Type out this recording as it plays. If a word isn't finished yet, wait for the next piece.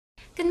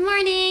Good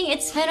morning!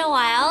 It's been a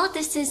while.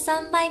 This is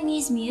Sun by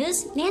Me's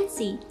Muse,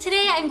 Nancy.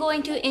 Today I'm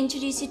going to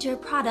introduce you to a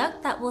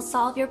product that will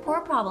solve your pore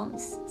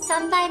problems.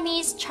 Sun by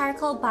Me's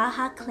Charcoal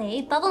Baja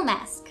Clay Bubble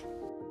Mask.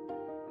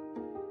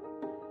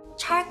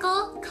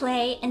 Charcoal,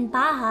 clay, and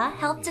Baja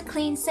help to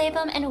clean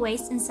sebum and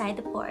waste inside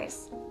the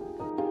pores.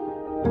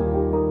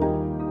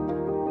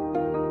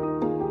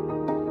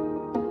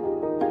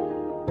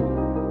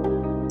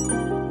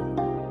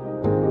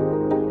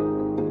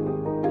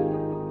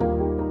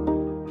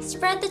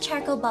 Spread the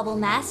charcoal bubble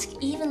mask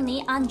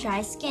evenly on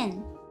dry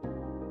skin.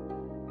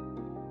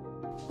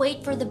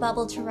 Wait for the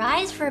bubble to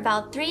rise for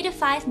about 3 to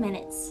 5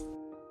 minutes.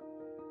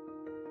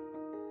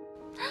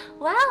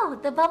 Wow,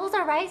 the bubbles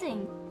are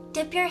rising!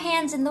 Dip your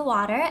hands in the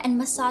water and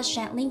massage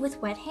gently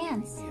with wet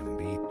hands.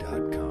 MLD.com.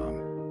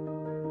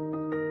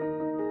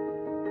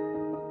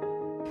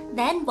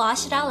 Then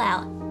wash it all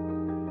out.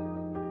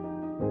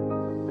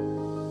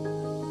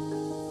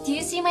 Do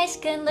you see my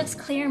skin looks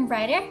clear and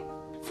brighter?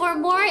 For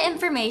more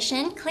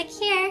information, click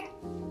here.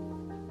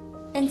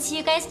 And see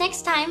you guys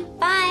next time.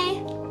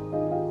 Bye!